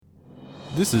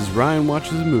This is Ryan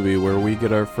Watches a Movie, where we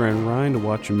get our friend Ryan to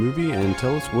watch a movie and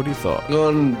tell us what he thought.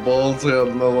 Going balls out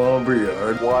in the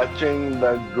lumberyard, watching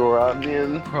the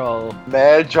Grunion Pro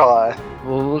Magi.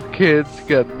 Little kids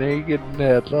got naked and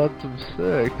had lots of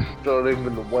sex. Don't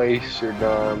even waste your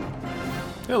time.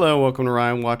 Hello, welcome to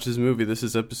Ryan Watches a Movie. This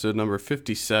is episode number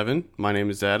 57. My name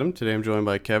is Adam. Today I'm joined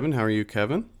by Kevin. How are you,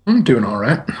 Kevin? I'm doing all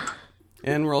right.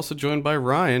 And we're also joined by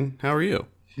Ryan. How are you?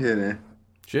 Shitty.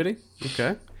 Shitty?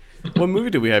 Okay. What movie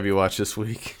did we have you watch this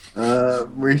week?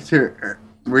 Return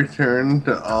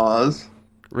to Oz.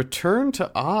 Return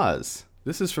to Oz.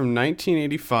 This is from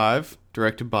 1985,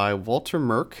 directed by Walter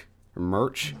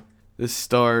Murch. This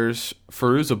stars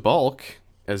Fairuza Balk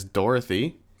as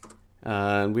Dorothy.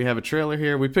 And we have a trailer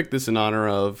here. We picked this in honor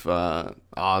of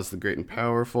Oz the Great and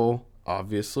Powerful,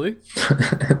 obviously.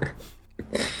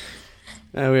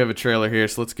 And we have a trailer here,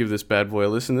 so let's give this bad boy a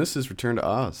listen. This is Return to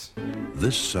Oz.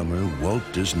 This summer, Walt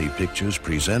Disney Pictures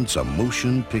presents a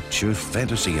motion picture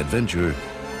fantasy adventure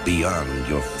beyond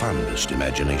your fondest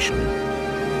imagination.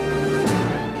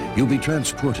 You'll be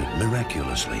transported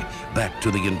miraculously back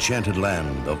to the enchanted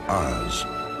land of Oz,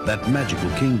 that magical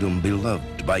kingdom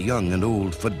beloved by young and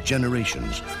old for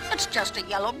generations. It's just a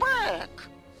yellow brick.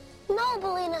 No,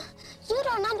 Belina, you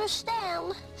don't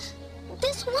understand.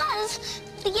 This was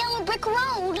the Yellow Brick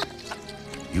Road.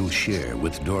 You'll share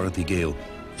with Dorothy Gale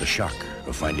the shock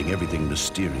of finding everything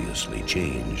mysteriously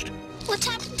changed. What's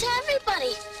happened to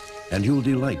everybody? And you'll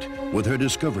delight with her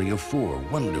discovery of 4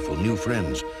 wonderful new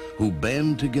friends who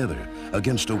band together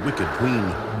against a wicked queen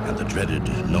and the dreaded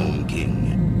Gnome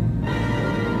King.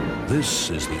 This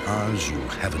is the Oz you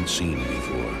haven't seen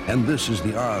before, and this is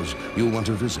the Oz you'll want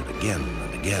to visit again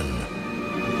and again.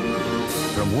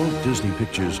 From Walt Disney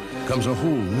Pictures comes a whole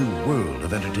new world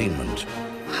of entertainment.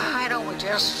 Why don't we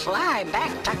just fly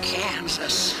back to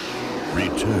Kansas?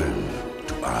 Return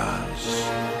to Oz.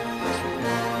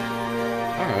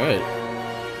 All right.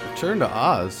 Return to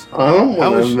Oz. I don't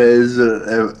want to visit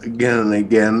again and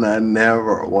again. I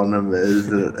never want to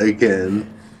visit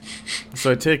again.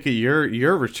 So I take it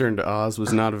your Return to Oz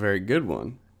was not a very good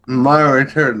one. My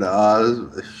Return to Oz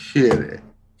was shitty.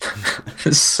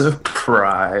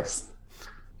 Surprise.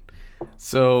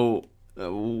 So,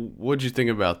 what'd you think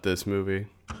about this movie?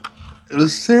 It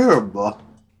was terrible.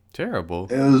 Terrible.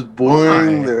 It was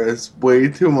boring. Why? There was way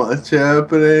too much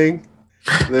happening.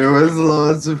 There was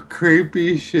lots of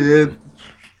creepy shit.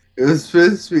 It was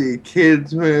supposed to be a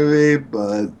kid's movie,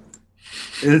 but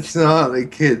it's not a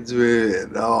kid's movie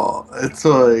at all. It's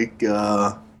like,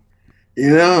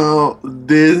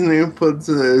 Disney puts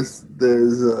there's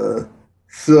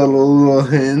subtle little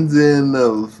hints in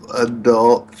of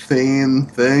adult theme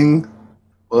thing.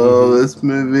 Well, this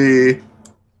movie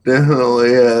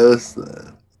definitely has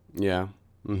that. Yeah.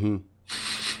 Mm-hmm.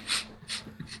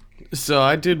 So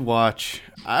I've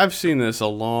seen this a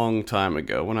long time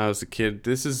ago when I was a kid.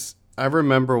 I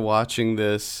remember watching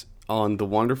this on The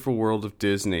Wonderful World of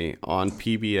Disney on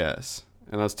PBS.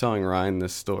 And I was telling Ryan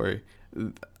this story.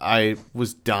 I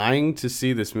was dying to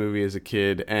see this movie as a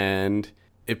kid, and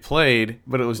it played,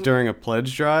 but it was during a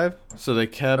pledge drive. So they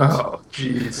kept... Oh,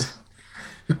 jeez.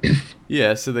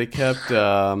 Yeah, so they kept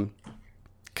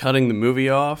cutting the movie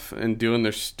off and doing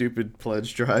their stupid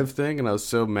pledge drive thing, and I was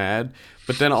so mad.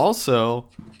 But then also,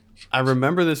 I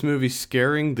remember this movie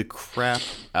scaring the crap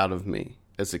out of me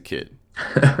as a kid.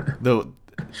 Though,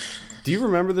 do you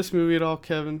remember this movie at all,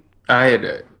 Kevin?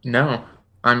 No.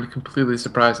 I'm completely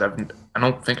surprised. I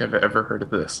don't think I've ever heard of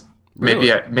this.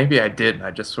 Really? Maybe I did, and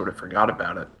I just sort of forgot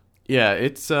about it. Yeah,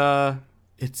 it's something.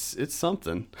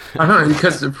 I don't know,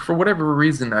 because for whatever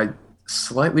reason, I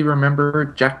slightly remember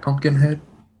Jack Pumpkinhead.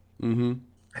 Mm-hmm.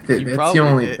 That's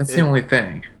the only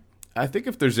thing. I think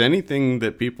if there's anything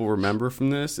that people remember from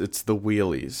this, it's the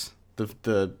wheelies,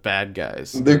 the bad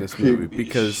guys in this movie,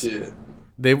 because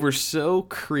they were so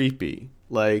creepy.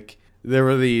 Like, there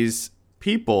were these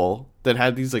people that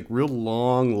had these like real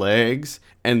long legs,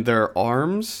 and their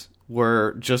arms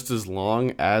were just as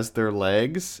long as their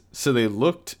legs, so they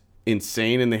looked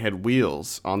insane, and they had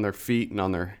wheels on their feet and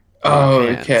on their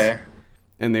hands. Okay.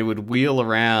 And they would wheel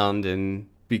around and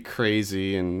be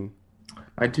crazy, and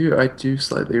I do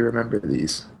slightly remember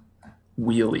these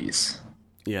wheelies.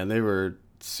 yeah, they were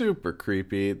super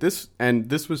creepy. This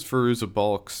was Fairuza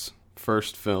Balk's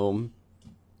first film.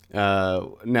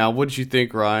 Now, what did you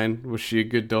think, Ryan? Was she a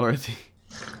good Dorothy?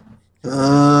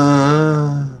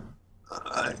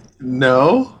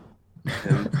 No.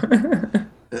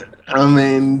 I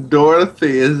mean,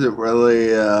 Dorothy isn't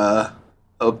really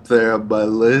up there on my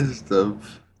list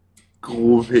of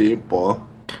cool people.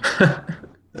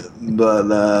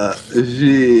 But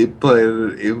she played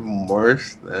it even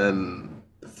worse than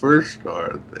first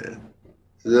Dorothy.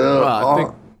 So Well, I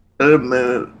think it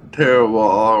made it terrible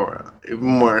all around,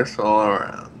 even worse all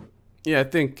around. Yeah, I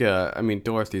think,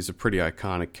 Dorothy's a pretty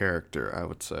iconic character, I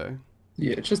would say.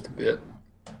 Yeah, just a bit.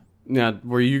 Now,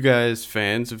 were you guys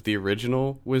fans of the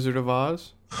original Wizard of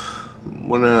Oz?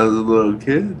 When I was a little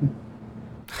kid.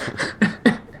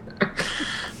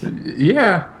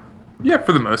 Yeah,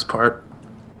 for the most part.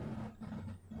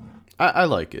 I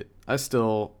like it. I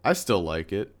still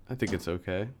like it. I think it's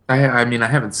okay. I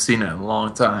haven't seen it in a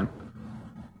long time.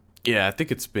 Yeah, I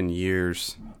think it's been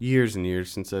years and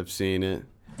years since I've seen it.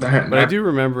 But I do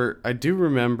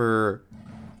remember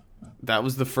that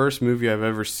was the first movie I've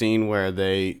ever seen where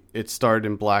it started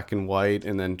in black and white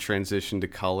and then transitioned to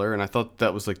color, and I thought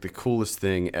that was like the coolest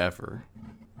thing ever.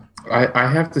 I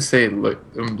have to say, look,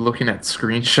 I'm looking at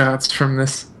screenshots from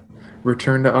this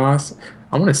Return to Oz.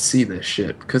 I want to see this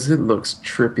shit because it looks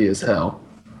trippy as hell.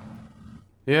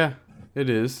 Yeah, it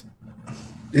is.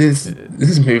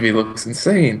 This movie looks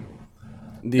insane.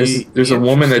 There's a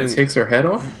woman that takes her head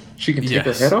off? She can take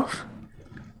her head off?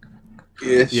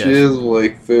 Yeah, she has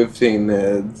like 15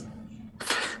 heads.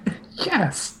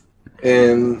 Yes.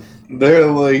 And they're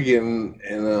like in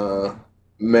a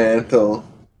mantle,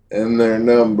 and they're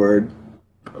numbered.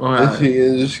 And she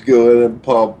can just go in and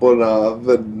pop one off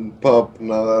and pop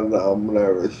another on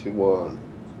whenever she wants.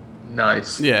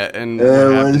 Nice. Yeah, and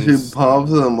then when she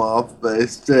pops them off, they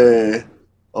stay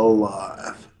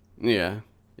alive. Yeah.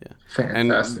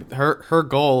 Fantastic. And her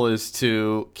goal is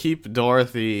to keep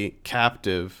Dorothy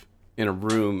captive in a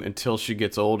room until she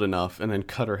gets old enough and then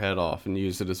cut her head off and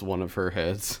use it as one of her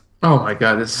heads. Oh my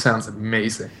god, this sounds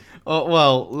amazing. Oh,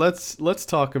 well, let's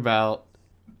talk about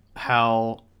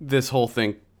how this whole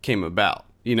thing came about.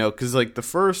 You know, cuz like the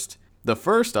first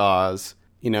Oz,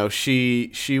 you know,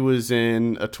 she was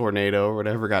in a tornado or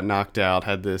whatever, got knocked out,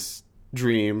 had this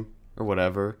dream or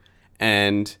whatever.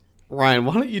 And Ryan,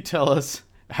 why don't you tell us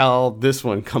how this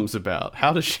one comes about?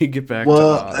 How does she get back to Oz?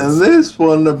 Well, in this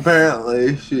one,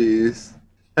 apparently she's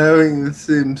having the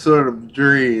same sort of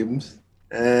dreams,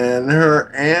 and her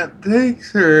aunt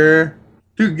takes her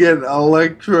to get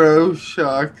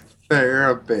electroshock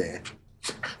therapy.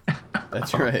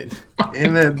 That's right.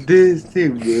 In a Disney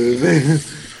movie.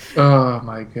 Oh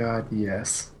my god,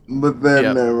 yes. But that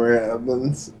never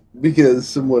happens because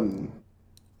someone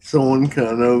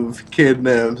kind of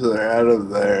kidnaps her out of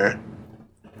there.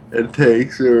 It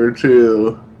takes her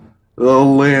to the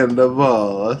land of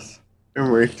Oz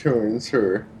and returns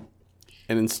her.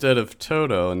 And instead of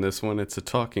Toto in this one, it's a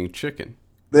talking chicken.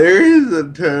 There is a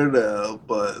Toto,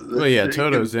 but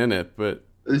Toto's in it, but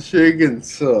the chicken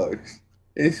sucks.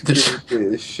 It's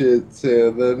creepy as shit,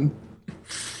 Seven.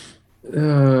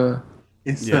 A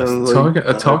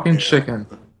talking chicken.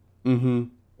 Mm-hmm.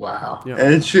 Wow. Yep.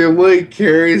 And she like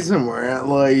carries him around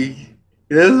like.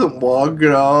 He doesn't walk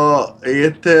at all. He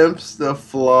attempts to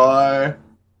fly,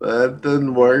 but that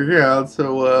doesn't work out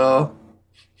so well.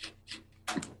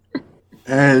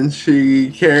 And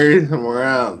she carries him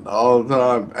around all the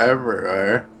time,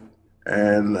 everywhere.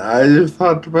 And I just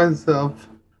thought to myself,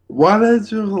 why did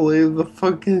you leave the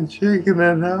fucking chicken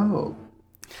at home?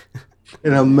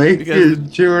 It'll make your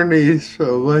journey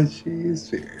so much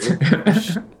easier.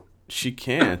 She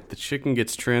can't. The chicken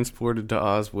gets transported to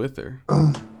Oz with her.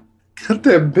 Cut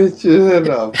that bitch's head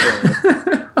off.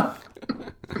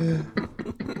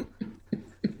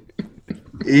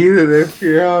 Eat it if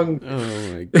you're hungry.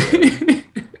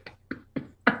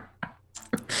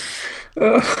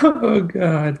 Oh my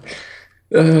god.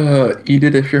 Oh god. Eat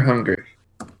it if you're hungry.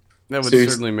 That would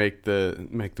certainly make the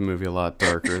movie a lot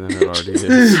darker than it already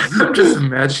is. I'm just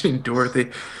imagining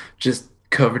Dorothy just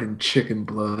covered in chicken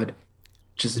blood,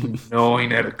 just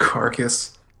gnawing at a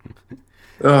carcass.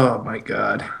 Oh my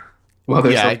god. Well,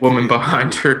 there's a woman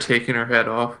behind her taking her head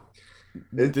off.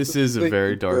 This is a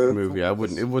very dark movie. It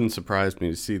wouldn't surprise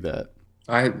me to see that.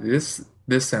 This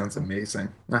sounds amazing,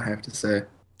 I have to say.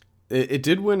 It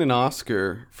did win an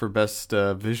Oscar for best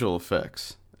visual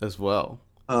effects as well.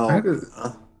 And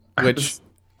this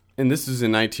is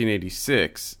in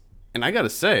 1986, and I gotta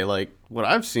say, like, what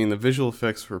I've seen, the visual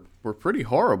effects were pretty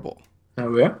horrible.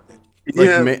 Oh yeah?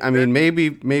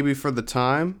 Maybe for the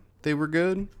time they were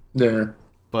good. Yeah.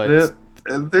 But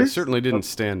they certainly didn't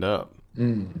stand up.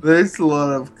 There's a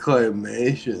lot of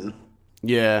claymation.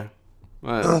 Yeah.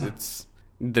 It's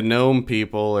the gnome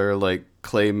people are like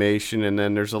claymation, and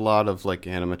then there's a lot of like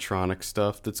animatronic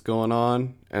stuff that's going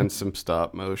on and some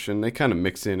stop motion. They kind of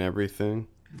mix in everything.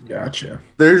 Gotcha.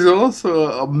 There's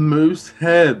also a moose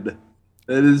head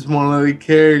that is one of the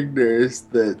characters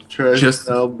that tries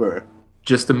to help her.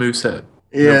 Just a moose head.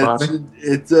 Yeah,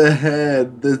 it's a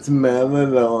head that's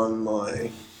mounted on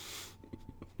like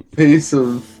piece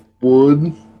of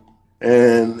wood,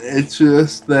 and it's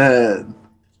just that,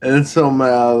 and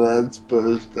somehow that's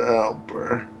supposed to help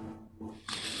her.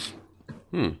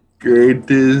 Great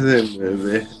Disney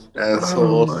movie,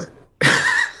 assholes.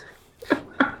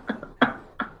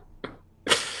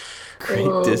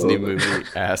 Great Disney movie,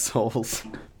 assholes.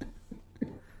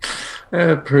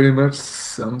 That pretty much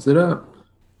sums it up.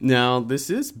 Now, this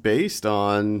is based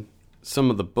on some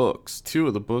of the books, 2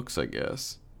 of the books, I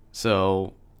guess.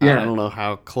 So, yeah. I don't know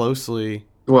how closely...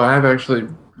 Well, I've actually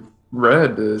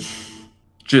read,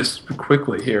 just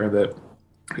quickly here, that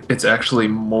it's actually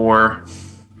more...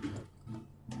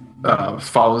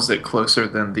 follows it closer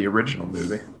than the original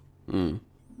movie.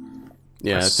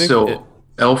 Yeah, I think so.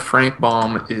 L. Frank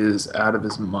Baum is out of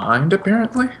his mind,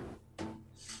 apparently.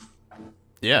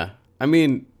 Yeah, I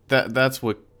mean that's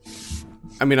what.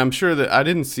 I mean, I'm sure that I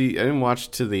didn't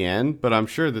watch to the end, but I'm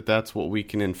sure that that's what we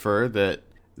can infer, that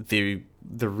the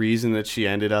reason that she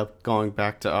ended up going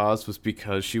back to Oz was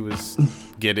because she was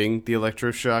getting the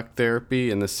electroshock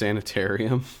therapy in the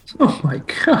sanitarium. Oh my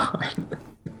god.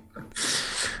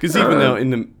 Because even though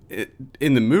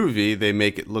in the movie they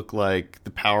make it look like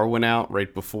the power went out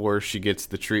right before she gets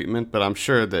the treatment, but I'm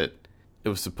sure that it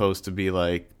was supposed to be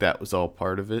like that was all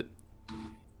part of it.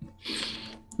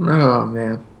 Oh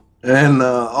man! And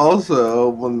also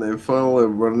when they finally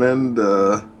run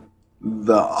into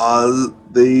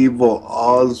the evil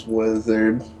Oz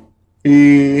wizard,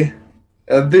 he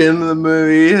at the end of the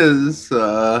movie has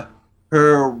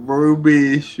her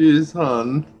ruby shoes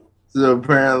on. So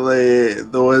apparently,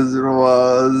 the Wizard of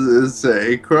Oz is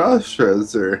a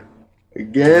cross-dresser.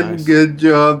 Again, nice. Good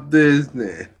job,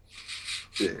 Disney.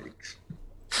 Thanks.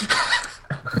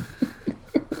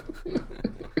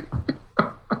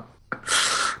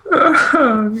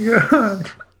 Oh,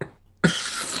 God.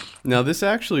 Now, this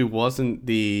actually wasn't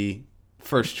the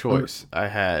first choice I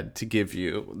had to give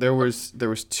you. There was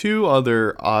 2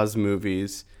 other Oz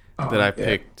movies that I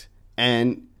picked,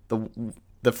 and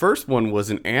the first one was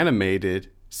an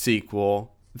animated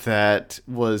sequel that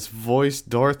was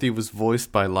Dorothy was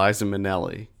voiced by Liza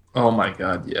Minnelli. Oh my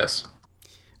god, yes.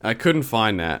 I couldn't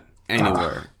find that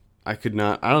anywhere. I could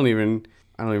not. I don't even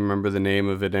remember the name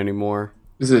of it anymore.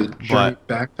 Is it Journey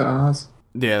Back to Oz?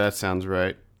 Yeah, that sounds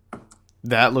right.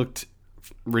 That looked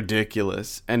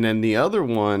ridiculous. And then the other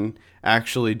one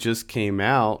actually just came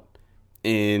out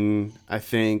in, I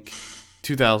think,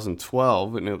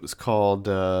 2012, and it was called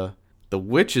The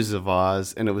Witches of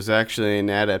Oz, and it was actually an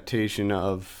adaptation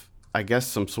of, I guess,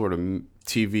 some sort of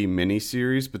TV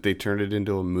miniseries, but they turned it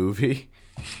into a movie.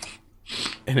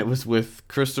 And it was with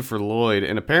Christopher Lloyd,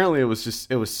 and apparently it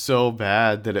was so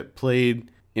bad that it played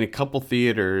in a couple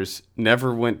theaters,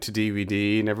 never went to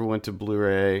DVD, never went to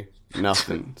Blu-ray,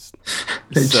 nothing.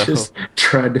 They just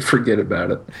tried to forget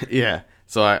about it. Yeah.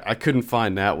 So I couldn't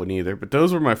find that one either. But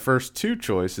those were my first 2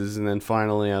 choices, and then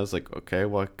finally I was like, okay,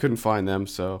 well, I couldn't find them,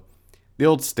 so the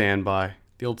old standby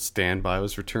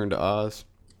was Return to Oz.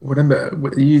 What about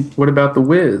The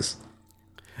Wiz?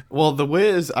 Well, The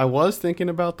Wiz, I was thinking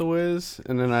about The Wiz,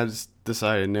 and then I just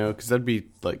decided no, because that'd be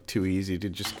like too easy to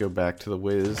just go back to The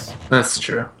Wiz. That's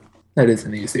true. That is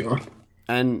an easy one.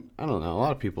 And I don't know, a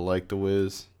lot of people like The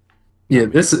Wiz. Yeah,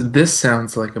 this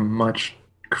sounds like a much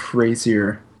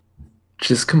crazier,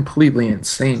 just completely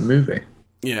insane movie.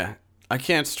 Yeah, I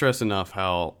can't stress enough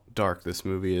how dark this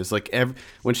movie is. Like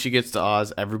when she gets to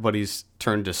Oz, everybody's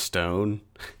turned to stone.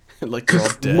 Like they're all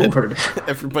dead. Lord.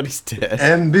 Everybody's dead.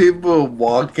 And people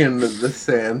walk into the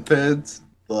sand pits,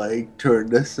 like turn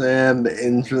to sand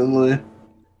instantly,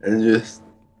 and just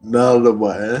melt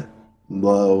away.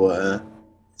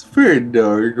 It's a pretty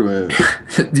dark, man.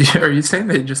 Are you saying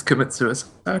they just commit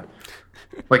suicide?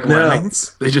 Like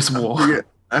lemmings? They just walk?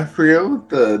 I forget what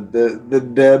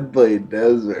the Deadly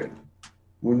Desert.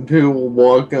 When people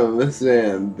walk on the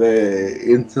sand, they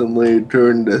instantly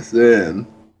turn to sand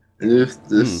and just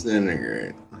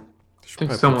disintegrate. Should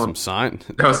probably put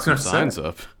some signs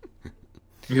up.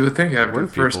 You would think after the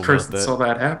first person saw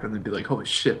that happen, they'd be like, holy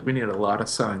shit, we need a lot of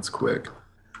signs quick.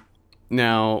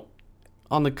 Now,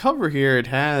 on the cover here, it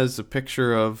has a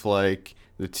picture of, like,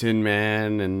 the Tin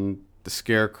Man and the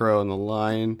Scarecrow and the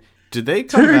Lion. Did they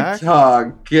come back?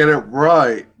 TikTok, get it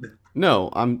right.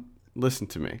 No, listen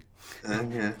to me.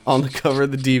 Okay. On the cover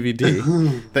of the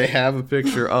DVD, they have a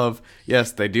picture of,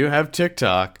 yes, they do have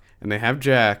TikTok, and they have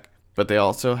Jack, but they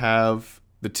also have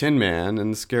the Tin Man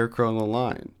and the Scarecrow and the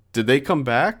Lion. Did they come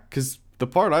back? Because the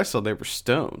part I saw, they were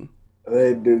stone.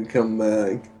 They did come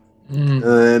back. And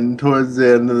then towards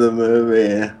the end of the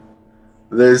movie,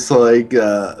 there's like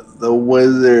the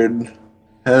wizard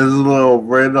has a little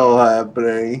riddle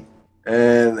happening,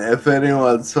 And if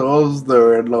anyone solves the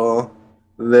riddle,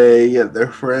 they get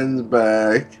their friends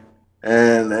back.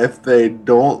 And if they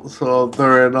don't solve the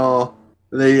riddle,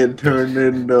 they get turned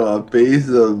into a piece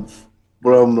of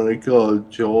what I'm going to call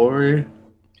jewelry.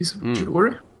 Piece of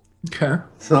jewelry? Okay.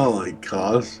 It's not like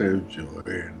costume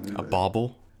jewelry. A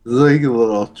bauble? It's like a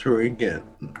little trinket.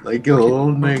 Like a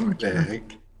little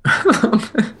knick-knack.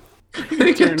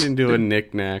 Turned into a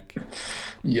knick-knack.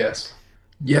 Yes.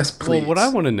 Yes, please. Well, what I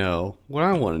want to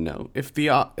know, if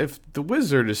the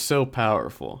wizard is so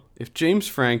powerful, if James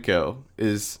Franco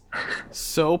is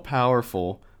so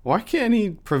powerful, why can't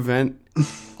he prevent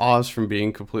Oz from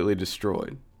being completely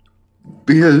destroyed?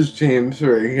 Because James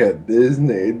Franco and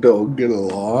Disney don't get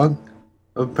along,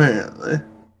 apparently.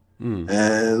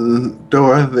 And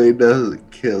Dorothy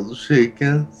doesn't kill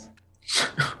chickens.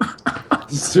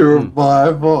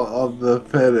 Survival of the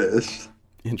fittest.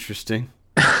 Interesting.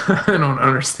 I don't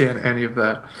understand any of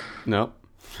that. Nope.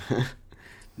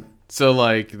 So,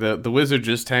 like, the wizard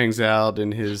just hangs out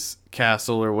in his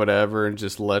castle or whatever and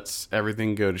just lets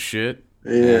everything go to shit.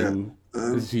 Yeah. And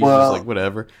he's just like,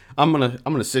 whatever. I'm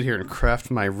gonna sit here and craft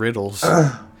my riddles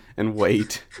and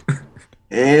wait.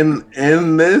 In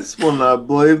this one, I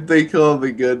believe they call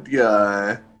the good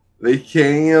guy the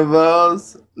King of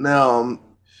Oz. No,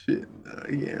 shit, I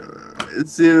can't remember.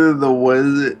 It's either the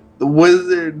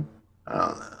wizard. I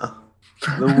don't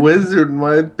know. The wizard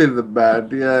might be the bad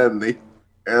guy, and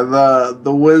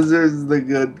the wizard's the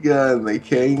good guy, and the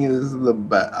king is the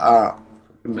bad.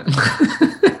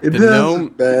 It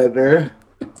doesn't matter.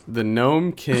 The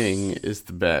Gnome King is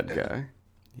the bad guy.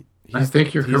 I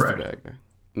think you're correct. The bad guy.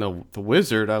 No, the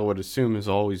wizard, I would assume,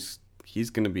 he's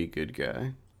going to be a good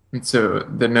guy. And so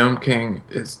the Gnome King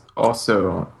is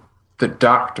also the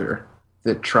doctor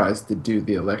that tries to do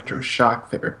the electroshock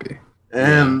therapy.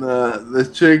 And the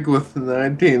chick with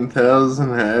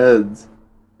 19,000 heads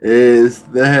is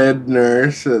the head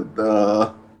nurse at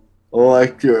the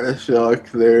electroshock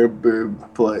therapy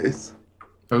place.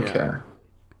 Okay.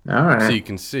 Yeah. All right.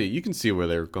 So you can see where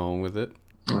they're going with it.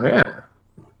 Oh, yeah.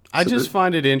 I just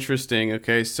find it interesting.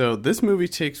 Okay, so this movie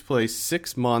takes place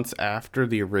 6 months after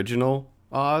the original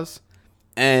Oz,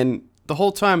 and the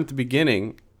whole time at the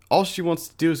beginning, all she wants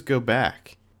to do is go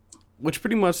back, which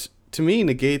pretty much, to me,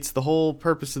 negates the whole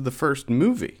purpose of the first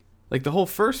movie. Like, the whole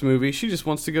first movie, she just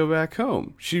wants to go back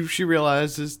home. She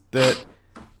realizes that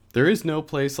there is no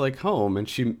place like home, and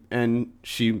she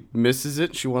misses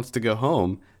it. She wants to go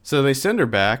home, so they send her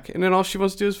back, and then all she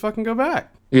wants to do is fucking go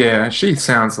back. Yeah, she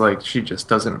sounds like she just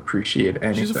doesn't appreciate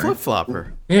anything. She's a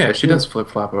flip-flopper. Yeah, she does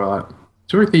flip-flop a lot.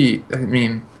 Dorothy, I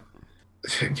mean,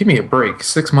 give me a break.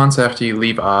 6 months after you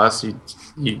leave Oz,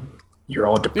 you're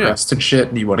all depressed and shit,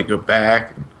 and you want to go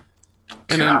back.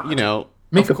 And then, you know,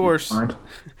 of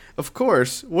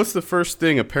course, what's the first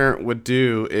thing a parent would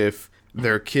do if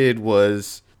their kid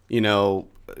was, you know,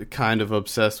 kind of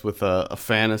obsessed with a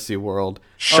fantasy world?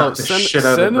 Send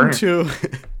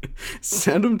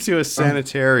them to a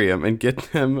sanitarium and get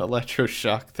them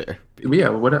electroshock therapy. Yeah,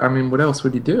 what else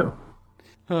would you do?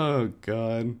 Oh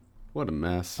God, what a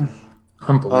mess!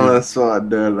 Unbelievable. That's what I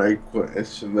did. I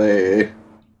question.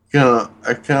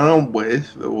 I kind of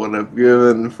wish they would have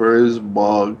given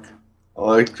Furzbog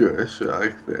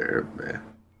electroshock therapy.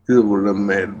 It would have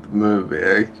made the movie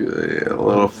actually a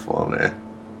little funny.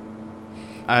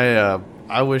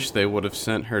 I wish they would have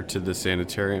sent her to the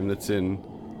sanitarium that's in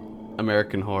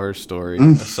American Horror Story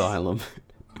Asylum.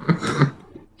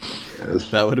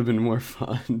 Yes. That would have been more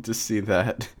fun to see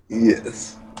that.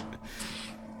 Yes.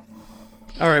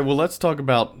 All right, well, let's talk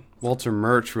about Walter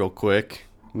Murch real quick.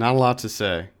 Not a lot to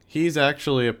say. He's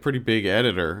actually a pretty big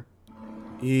editor.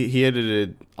 He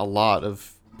edited a lot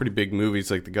of pretty big movies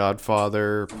like The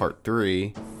Godfather Part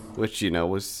 3, which, you know,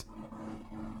 was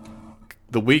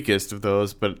the weakest of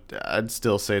those, but I'd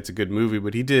still say it's a good movie.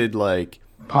 But he did, like,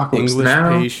 Apocalypse English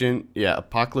Now? Patient. Yeah,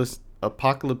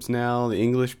 Apocalypse Now, The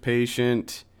English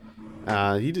Patient.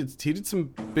 He did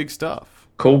some big stuff.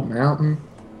 Cold Mountain,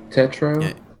 Tetro.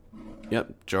 Yeah.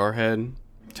 Yep, Jarhead,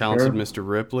 Talented Mr.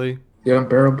 Ripley. The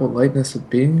Unbearable Lightness of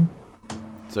Being.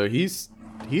 So he's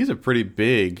a pretty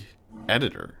big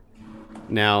editor.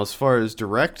 Now, as far as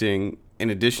directing, in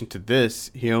addition to this,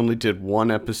 he only did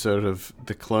one episode of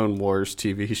the Clone Wars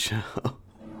TV show.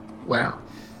 Wow.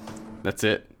 That's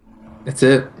it. That's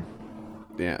it.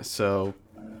 Yeah, so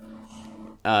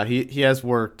he has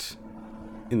worked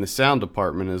in the sound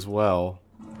department as well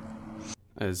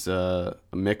as a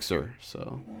mixer,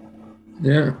 so...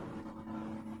 Yeah.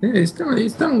 Yeah, he's done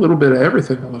a little bit of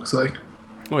everything, it looks like.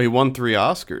 Well, he won 3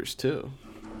 Oscars, too.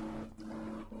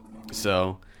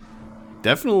 So,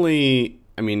 definitely,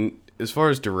 I mean, as far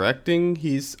as directing,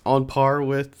 he's on par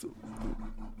with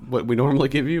what we normally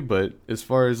give you. But as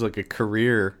far as like a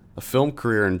film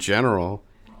career in general,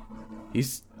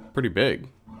 he's pretty big.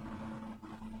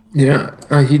 Yeah,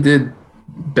 he did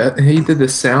the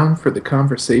sound for The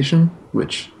Conversation,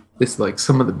 which is like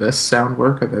some of the best sound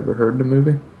work I've ever heard in a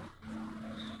movie.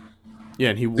 Yeah,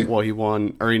 and he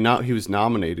won, or he was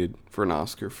nominated for an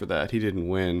Oscar for that. He didn't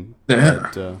win. Yeah.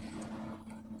 But,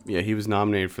 he was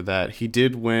nominated for that. He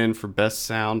did win for Best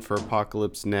Sound for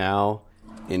Apocalypse Now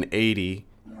in 1980.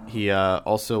 He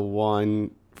also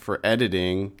won for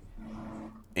editing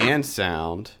and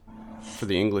sound for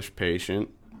The English Patient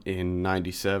in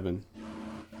 1997.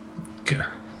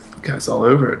 Guy's all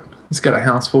over it. He's got a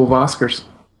house full of Oscars.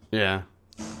 Yeah.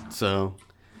 So,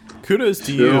 kudos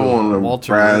to you,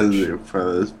 Walter Razzie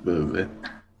for this movie.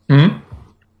 Hmm?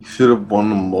 You should have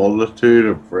won a multitude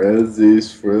of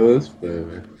Razzies for this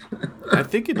movie. I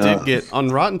think it did get, on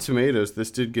Rotten Tomatoes, this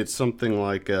did get something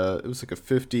like it was like a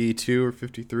 52 or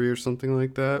 53 or something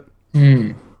like that.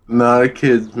 Not a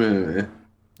kid's movie.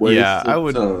 I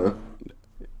would.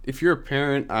 If you're a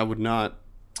parent, I would not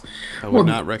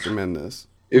recommend this.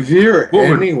 If you're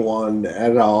anyone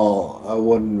at all, I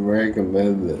wouldn't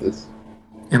recommend this.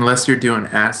 Unless you're doing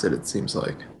acid, it seems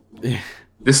like.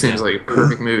 This seems like a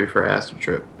perfect movie for acid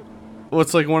trip. Well,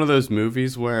 it's like one of those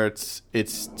movies where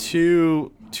it's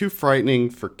too frightening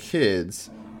for kids,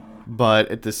 but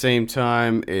at the same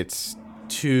time, it's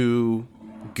too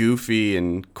goofy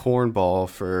and cornball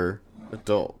for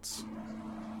adults.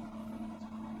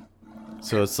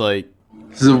 So it's like...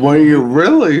 So what you're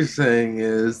really saying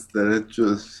is that it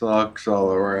just sucks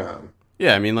all around.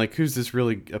 Yeah, I mean, like, who's this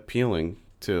really appealing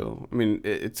to? I mean,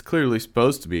 it's clearly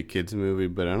supposed to be a kid's movie,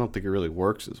 but I don't think it really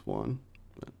works as one.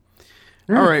 But...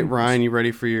 All right, Ryan, you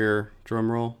ready for your drum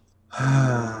roll?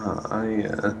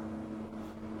 Yeah.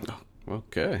 Oh,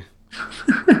 okay.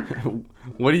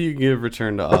 What do you give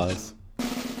Return to Oz?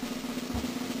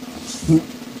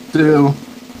 2.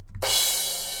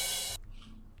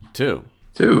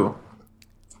 2.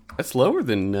 That's lower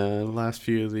than the last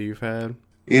few that you've had.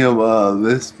 Yeah, well,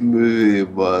 this movie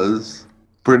was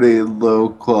pretty low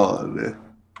quality.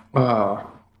 Oh,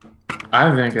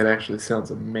 I think it actually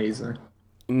sounds amazing.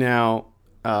 Now,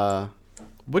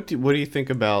 what do you think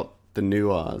about the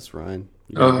new Oz, Ryan?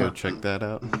 You gonna go check that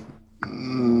out?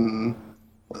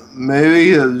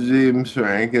 Maybe it's James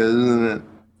Franco, isn't it?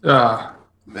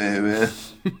 Maybe.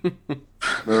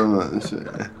 I'm not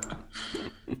sure.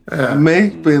 It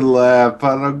makes me laugh.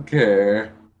 I don't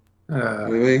care.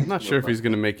 I'm not sure if he's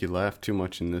going to make you laugh too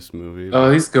much in this movie.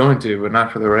 Oh, he's going to, but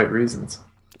not for the right reasons.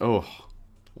 Oh,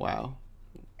 wow.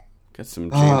 Got some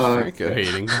James Franco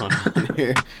hating on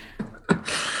here.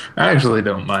 I actually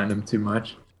don't mind him too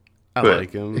much. I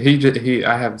like him.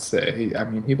 I have to say,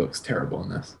 he looks terrible in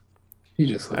this. He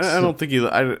just looks... I don't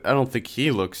think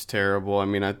he looks terrible. I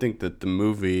mean, I think that the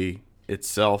movie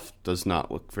itself does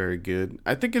not look very good.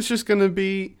 I think it's just going to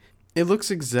be... It looks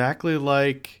exactly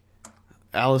like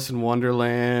Alice in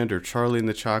Wonderland or Charlie and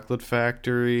the Chocolate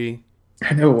Factory.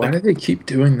 I know. Why do they keep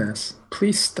doing this?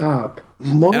 Please stop.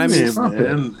 Stop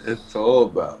it. It's all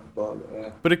about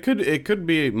money. But it could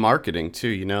be marketing too,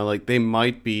 you know? Like, they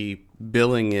might be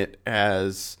billing it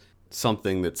as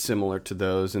something that's similar to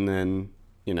those, and then,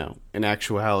 you know, in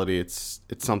actuality, it's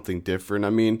something different. I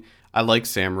mean... I like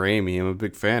Sam Raimi. I'm a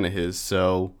big fan of his,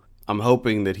 so I'm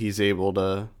hoping that he's able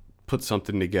to put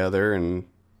something together and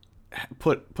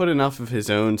put enough of his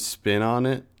own spin on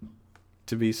it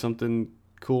to be something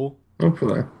cool.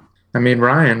 Hopefully. I mean,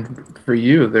 Ryan, for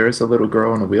you, there is a little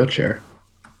girl in a wheelchair.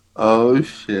 Oh,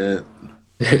 shit.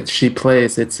 She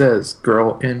plays, it says,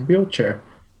 girl in wheelchair.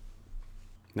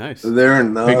 Nice. There are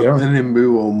not many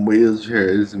people in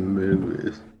wheelchairs in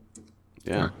movies.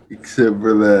 Yeah. Except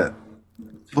for that.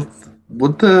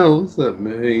 What the hell is that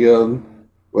movie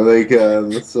where they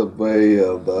got somebody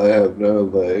I have no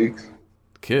legs?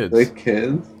 Kids. They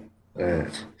kids?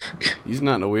 He's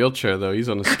not in a wheelchair though. He's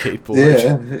on a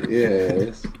skateboard.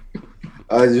 Yes.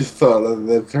 I just thought of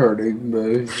the turning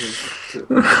movie.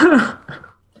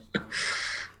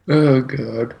 Oh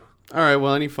god. All right.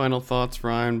 Well, any final thoughts,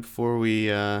 Ryan, before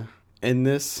we end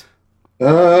this?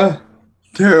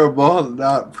 Terrible.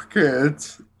 Not for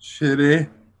kids. Shitty.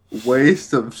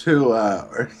 Waste of 2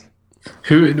 hours.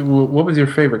 What was your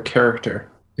favorite character,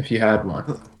 if you had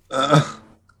one?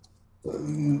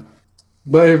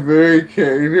 My favorite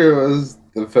character was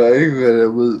the fact that it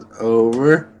was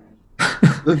over.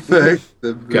 The fact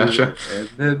that Gotcha.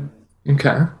 ended.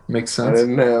 Okay, makes sense. I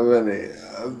didn't have any.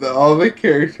 All the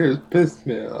characters pissed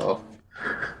me off.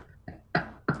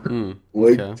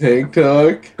 Like okay. Tank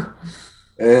Talk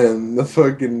and the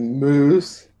fucking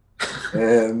moose.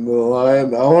 And the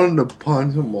lion, I wanted to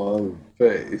punch him on the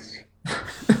face.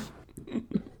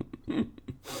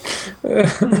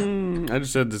 I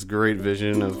just had this great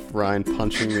vision of Ryan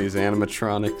punching these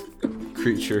animatronic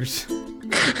creatures.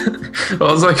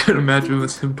 All I could imagine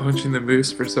was him punching the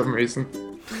moose for some reason.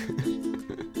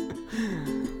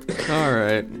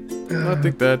 Alright. Well, I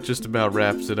think that just about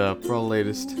wraps it up. For all the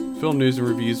latest film news and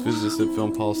reviews, visit us at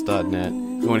filmpulse.net.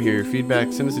 If you want to hear your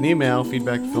feedback, send us an email,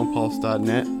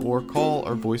 feedback@filmpulse.net, or call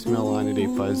our voicemail line at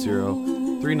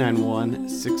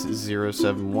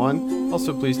 850-391-6071.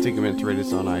 Also, please take a minute to rate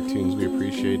us on iTunes. We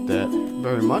appreciate that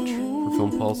very much. For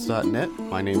filmpulse.net,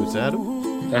 my name is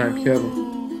Adam. I'm Kevin.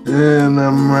 And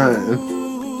I'm Ryan.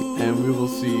 And we will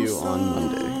see you on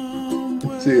Monday.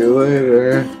 See you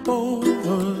later.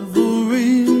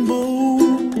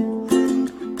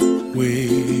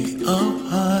 Way up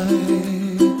high,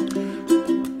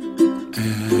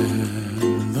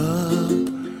 and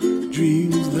the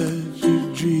dreams that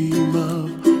you dream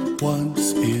of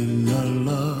once in a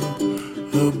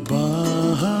lullaby.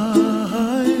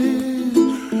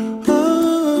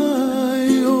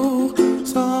 Oh,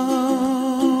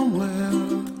 somewhere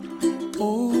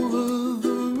over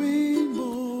the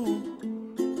rainbow,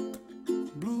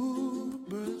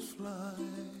 bluebirds fly.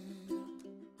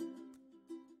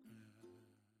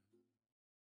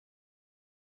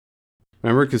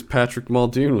 Remember, because Patrick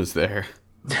Muldoon was there.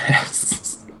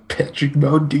 Patrick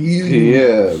Muldoon.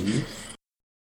 Yeah.